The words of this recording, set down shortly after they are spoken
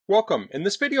Welcome. In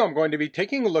this video I'm going to be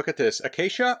taking a look at this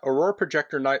Acacia Aurora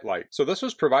Projector nightlight. So this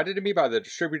was provided to me by the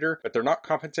distributor, but they're not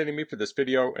compensating me for this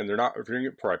video and they're not reviewing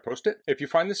it before I post it. If you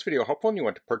find this video helpful and you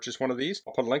want to purchase one of these,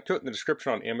 I'll put a link to it in the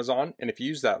description on Amazon, and if you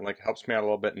use that link, it helps me out a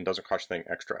little bit and doesn't cost you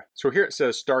anything extra. So here it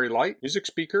says Starry Light, Music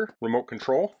Speaker, Remote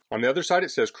Control. On the other side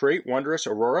it says Create Wondrous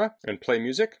Aurora and Play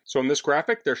Music. So in this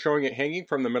graphic they're showing it hanging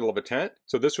from the middle of a tent.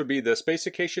 So this would be the Space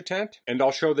Acacia tent, and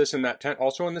I'll show this in that tent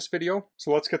also in this video.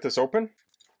 So let's get this open.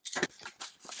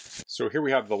 So here we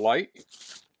have the light,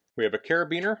 we have a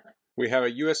carabiner, we have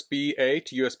a USB-A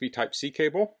to USB Type-C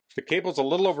cable. The cable's a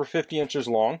little over 50 inches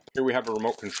long. Here we have a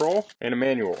remote control and a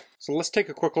manual. So let's take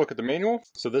a quick look at the manual.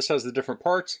 So this has the different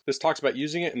parts. This talks about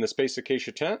using it in the Space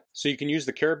Acacia tent. So you can use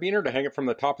the carabiner to hang it from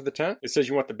the top of the tent. It says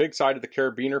you want the big side of the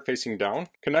carabiner facing down.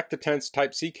 Connect the tent's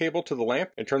Type-C cable to the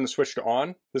lamp and turn the switch to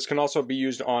on. This can also be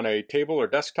used on a table or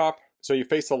desktop. So you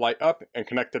face the light up and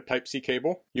connect the Type-C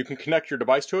cable. You can connect your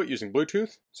device to it using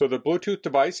Bluetooth. So the Bluetooth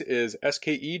device is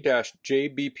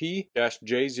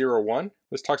SKE-JBP-J01.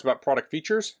 This talks about product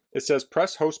features. It says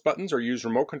press host buttons or use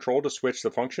remote control to switch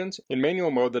the functions. In manual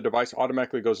mode, the device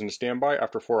automatically goes into standby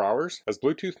after 4 hours. Has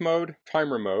Bluetooth mode,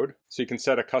 timer mode, so you can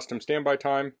set a custom standby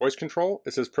time. Voice control,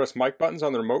 it says press mic buttons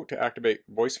on the remote to activate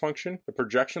voice function. The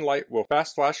projection light will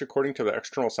fast flash according to the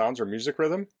external sounds or music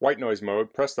rhythm. White noise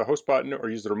mode, press the host button or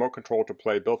use the remote control to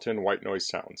play built-in white noise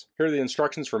sounds. Here are the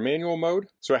instructions for manual mode.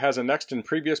 So it has a next and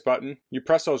previous button. You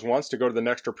press those once to go to the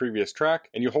next or previous track,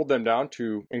 and you hold them down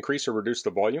to increase or reduce the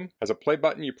volume. Has a play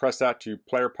button, you press that to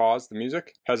play or pause the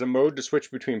music. Has a mode to switch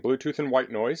between Bluetooth and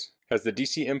white noise. Has the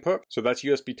DC input, so that's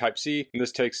USB Type-C, and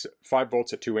this takes 5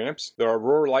 volts at 2 amps. The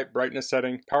Aurora light brightness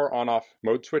setting, power on-off,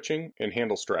 mode switching, and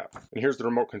handle strap. And here's the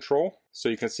remote control. So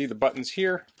you can see the buttons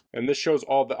here, and this shows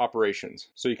all the operations.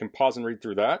 So you can pause and read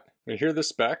through that. And here are the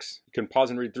specs. You can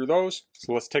pause and read through those.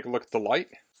 So let's take a look at the light.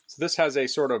 So this has a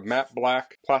sort of matte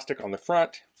black plastic on the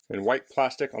front and white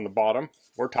plastic on the bottom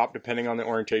or top depending on the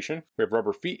orientation. We have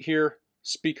rubber feet here,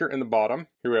 speaker in the bottom.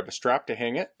 Here we have a strap to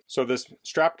hang it. So this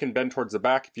strap can bend towards the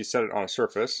back if you set it on a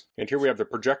surface. And here we have the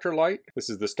projector light. This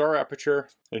is the star aperture,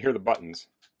 and here are the buttons.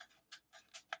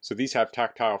 So these have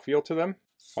tactile feel to them.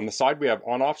 On the side we have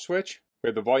on-off switch, we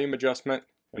have the volume adjustment,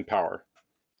 and power.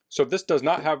 So this does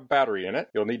not have battery in it.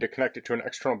 You'll need to connect it to an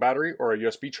external battery or a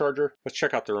USB charger. Let's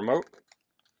check out the remote.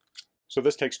 So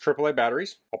this takes AAA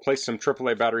batteries. I'll place some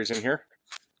AAA batteries in here.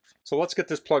 So let's get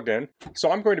this plugged in.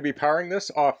 So I'm going to be powering this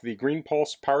off the Green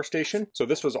Pulse power station. So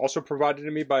this was also provided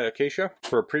to me by Acacia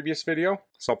for a previous video.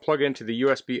 So I'll plug into the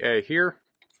USB-A here,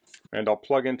 and I'll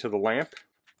plug into the lamp,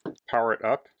 power it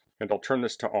up, and I'll turn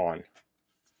this to on.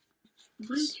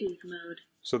 Bluetooth mode.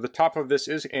 So the top of this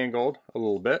is angled a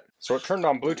little bit. So it turned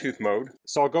on Bluetooth mode.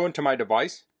 So I'll go into my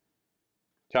device,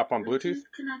 tap on Bluetooth.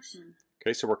 Connection.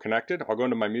 Okay, so we're connected. I'll go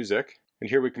into my music, and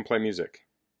here we can play music.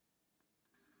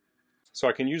 So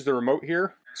I can use the remote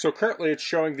here. So currently it's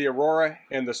showing the Aurora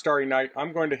and the Starry Night.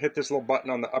 I'm going to hit this little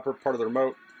button on the upper part of the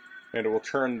remote, and it will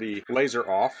turn the laser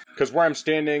off. Because where I'm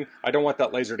standing, I don't want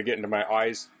that laser to get into my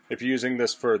eyes. If you're using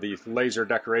this for the laser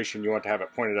decoration, you want to have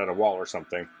it pointed at a wall or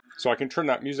something. So I can turn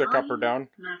that music up or down.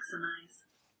 Maximize.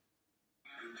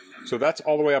 So that's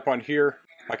all the way up on here.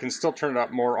 I can still turn it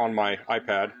up more on my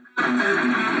iPad.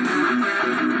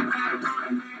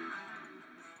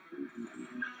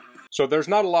 So there's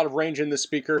not a lot of range in this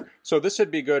speaker, so this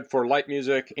would be good for light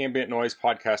music, ambient noise,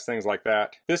 podcasts, things like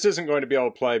that. This isn't going to be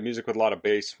able to play music with a lot of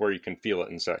bass where you can feel it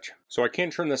and such. So I can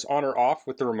turn this on or off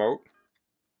with the remote.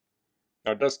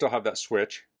 Now it does still have that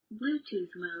switch.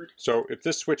 Bluetooth mode. So if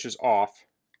this switch is off,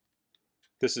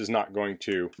 this is not going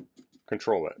to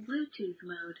control it. Bluetooth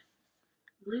mode.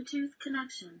 Bluetooth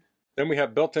connection. Then we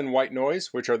have built-in white noise,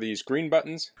 which are these green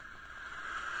buttons.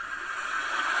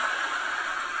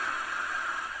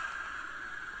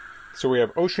 So we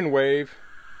have ocean wave,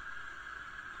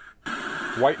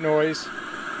 white noise,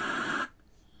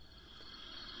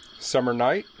 summer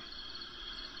night,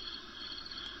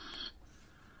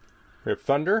 we have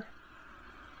thunder,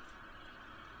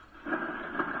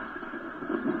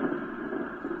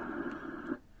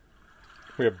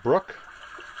 we have brook,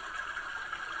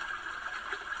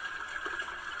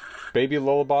 baby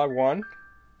lullaby 1,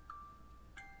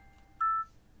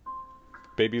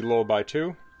 baby lullaby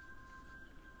 2,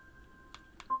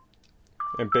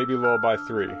 and Baby Lullaby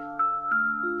 3.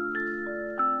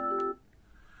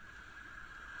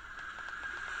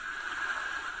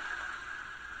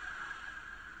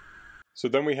 So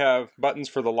then we have buttons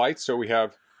for the lights. So we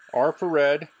have R for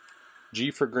red,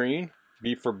 G for green,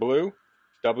 B for blue,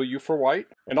 W for white.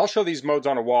 And I'll show these modes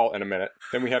on a wall in a minute.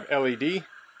 Then we have LED.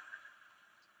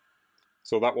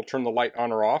 So that will turn the light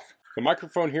on or off. The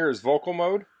microphone here is vocal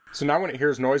mode. So now when it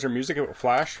hears noise or music, it will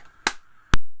flash.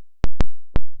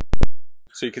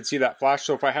 So you can see that flash.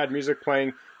 So if I had music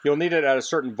playing, you'll need it at a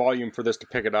certain volume for this to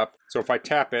pick it up. So if I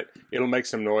tap it, it'll make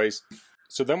some noise.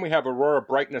 So then we have Aurora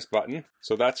brightness button.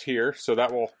 So that's here. So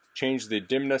that will change the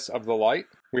dimness of the light.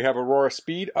 We have Aurora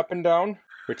speed up and down,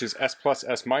 which is S plus,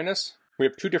 S minus. We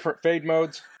have two different fade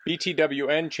modes.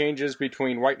 BTWN changes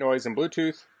between white noise and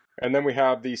Bluetooth. And then we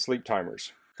have the sleep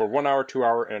timers for 1 hour, 2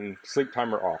 hour, and sleep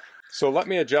timer off. So let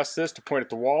me adjust this to point at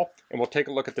the wall, and we'll take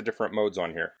a look at the different modes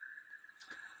on here.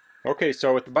 Okay,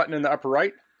 so with the button in the upper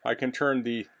right, I can turn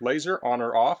the laser on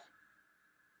or off.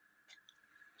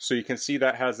 So you can see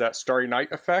that has that starry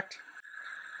night effect.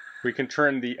 We can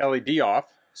turn the LED off.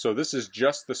 So this is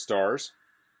just the stars.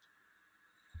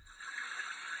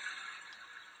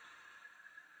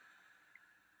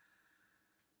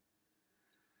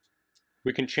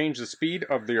 We can change the speed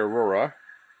of the Aurora.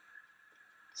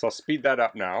 So I'll speed that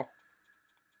up now.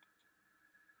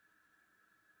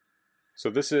 So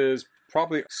this is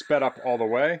probably sped up all the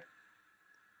way.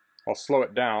 I'll slow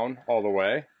it down all the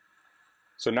way.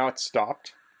 So now it's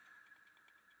stopped.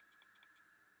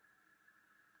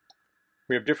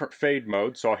 We have different fade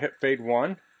modes, so I'll hit fade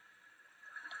 1.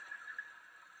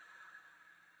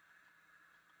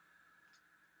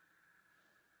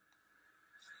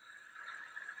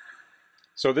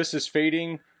 So this is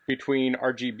fading between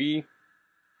RGB.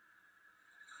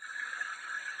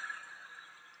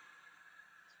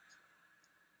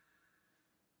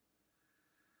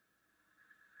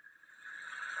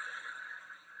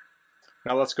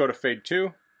 Now let's go to fade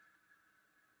 2.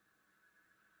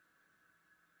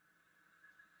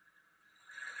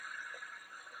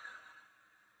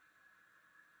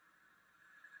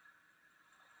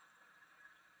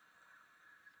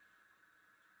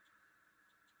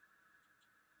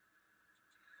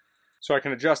 So I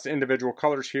can adjust the individual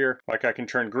colors here, like I can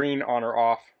turn green on or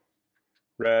off,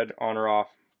 red on or off,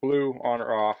 blue on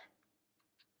or off,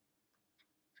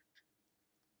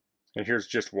 and here's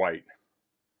just white.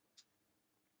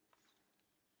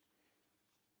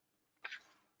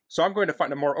 So I'm going to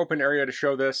find a more open area to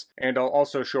show this, and I'll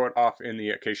also show it off in the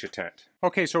Acacia tent.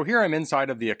 Okay, so here I'm inside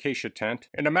of the Acacia tent,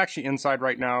 and I'm actually inside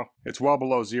right now. It's well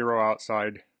below 0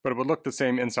 outside, but it would look the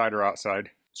same inside or outside.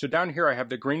 So down here I have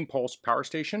the green pulse power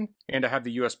station, and I have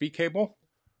the USB cable,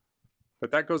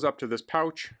 but that goes up to this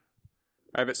pouch.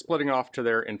 I have it splitting off to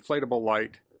their inflatable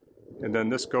light, and then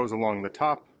this goes along the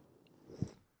top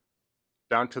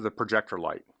down to the projector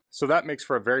light. So that makes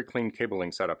for a very clean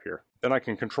cabling setup here. Then I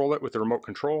can control it with the remote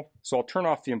control. So I'll turn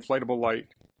off the inflatable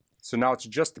light. So now it's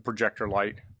just the projector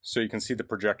light, so you can see the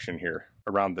projection here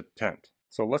around the tent.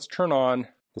 So let's turn on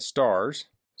the stars.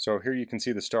 So here you can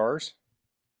see the stars.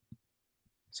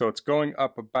 So it's going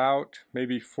up about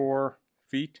maybe 4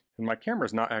 feet, and my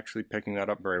camera's not actually picking that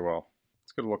up very well.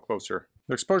 Let's get a little closer.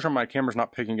 The exposure on my camera's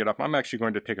not picking it up. I'm actually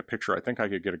going to take a picture. I think I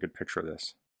could get a good picture of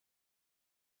this.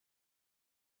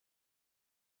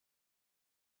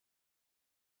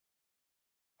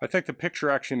 I think the picture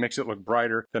actually makes it look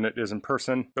brighter than it is in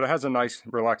person, but it has a nice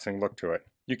relaxing look to it.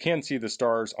 You can see the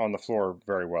stars on the floor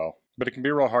very well, but it can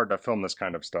be real hard to film this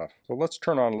kind of stuff. So let's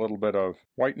turn on a little bit of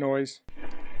white noise.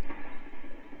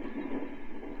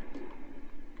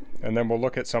 And then we'll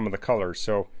look at some of the colors.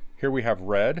 So here we have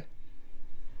red.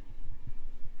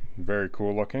 Very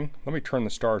cool looking. Let me turn the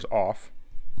stars off.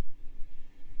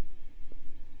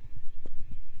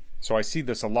 So I see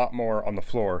this a lot more on the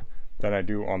floor than I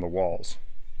do on the walls.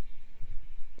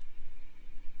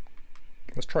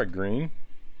 Let's try green.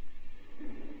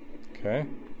 Okay,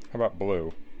 how about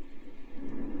blue?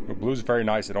 The blue's very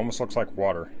nice. It almost looks like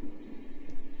water.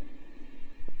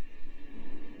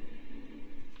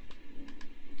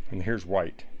 And here's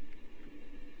white.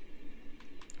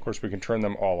 Of course, we can turn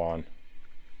them all on.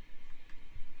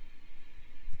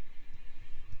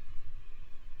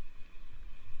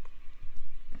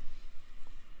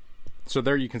 So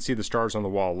there you can see the stars on the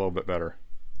wall a little bit better.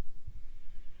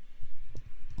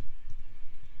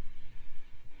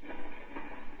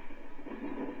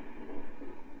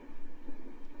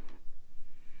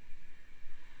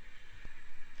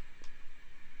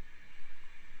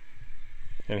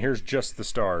 And here's just the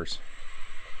stars.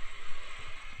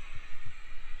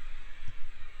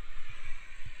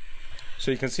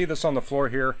 So you can see this on the floor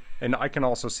here, and I can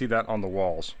also see that on the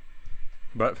walls.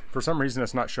 But for some reason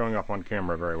it's not showing up on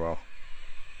camera very well.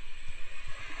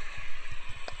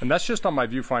 And that's just on my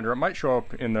viewfinder. It might show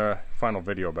up in the final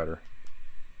video better.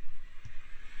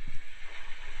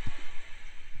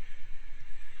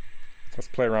 Let's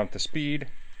play around with the speed.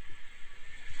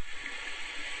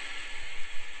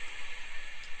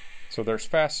 So there's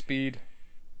fast speed.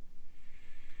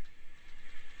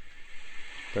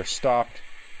 There's stopped,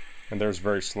 and there's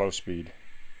very slow speed.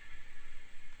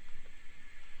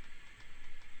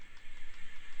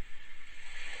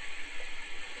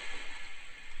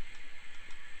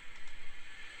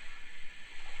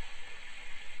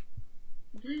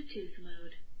 Bluetooth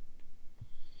mode.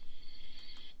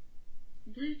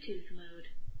 Bluetooth mode.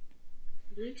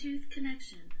 Bluetooth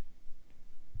connection.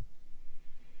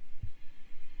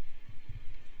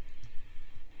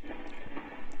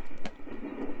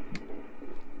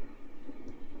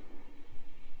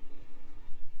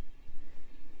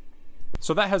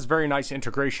 So that has very nice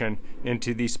integration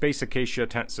into the Space Acacia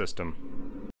tent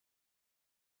system.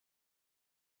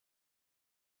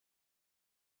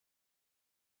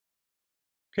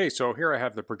 Okay, so here I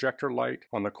have the projector light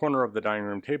on the corner of the dining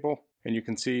room table, and you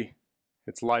can see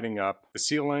it's lighting up the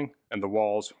ceiling and the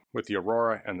walls with the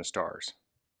aurora and the stars.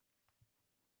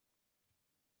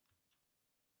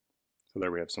 So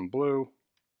there we have some blue.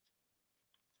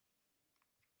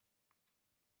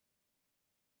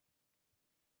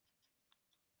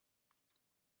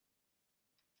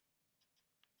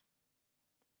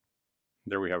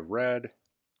 There we have red,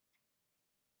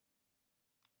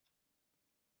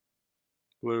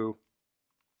 blue,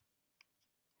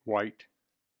 white,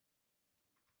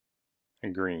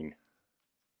 and green.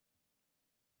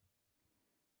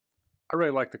 I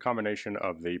really like the combination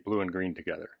of the blue and green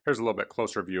together. Here's a little bit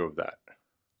closer view of that.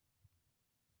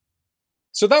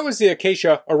 So that was the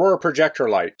Acacia Aurora Projector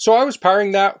light. So I was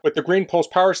powering that with the Green Pulse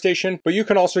power station, but you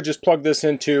can also just plug this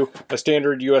into a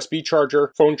standard USB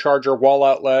charger, phone charger, wall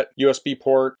outlet, USB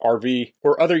port, RV,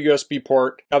 or other USB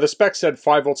port. Now the spec said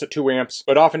 5 volts at 2 amps,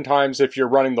 but oftentimes if you're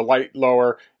running the light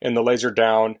lower and the laser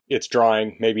down, it's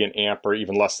drawing maybe an amp or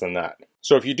even less than that.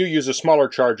 So if you do use a smaller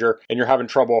charger and you're having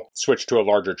trouble, switch to a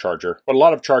larger charger. But a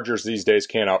lot of chargers these days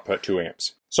can output 2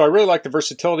 amps. So I really like the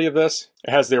versatility of this.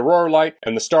 It has the aurora light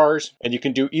and the stars, and you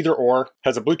can do either or. It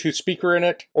has a Bluetooth speaker in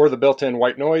it or the built-in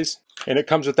white noise, and it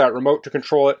comes with that remote to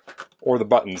control it or the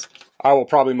buttons. I will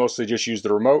probably mostly just use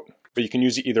the remote, but you can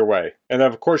use it either way. And then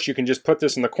of course you can just put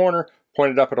this in the corner,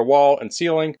 point it up at a wall and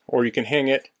ceiling, or you can hang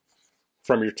it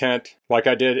from your tent like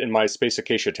I did in my Space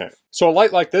Acacia tent. So a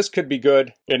light like this could be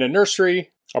good in a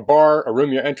nursery, a bar, a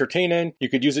room you entertain in. You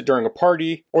could use it during a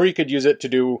party, or you could use it to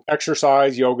do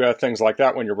exercise, yoga, things like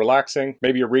that when you're relaxing.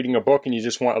 Maybe you're reading a book and you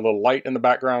just want a little light in the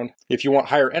background. If you want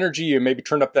higher energy, you maybe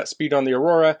turn up that speed on the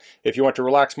aurora. If you want to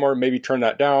relax more, maybe turn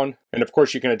that down. And of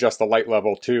course you can adjust the light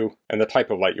level too and the type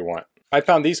of light you want. I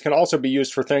found these can also be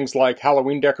used for things like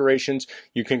Halloween decorations.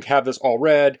 You can have this all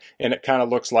red and it kind of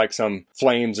looks like some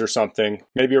flames or something.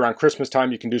 Maybe around Christmas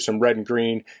time you can do some red and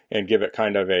green and give it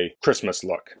kind of a Christmas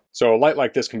look. So a light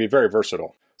like this can be very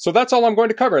versatile. So that's all I'm going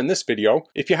to cover in this video.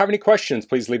 If you have any questions,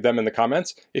 please leave them in the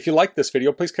comments. If you like this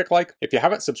video, please click like. If you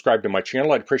haven't subscribed to my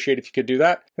channel, I'd appreciate if you could do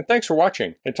that. And thanks for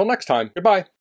watching. Until next time, goodbye.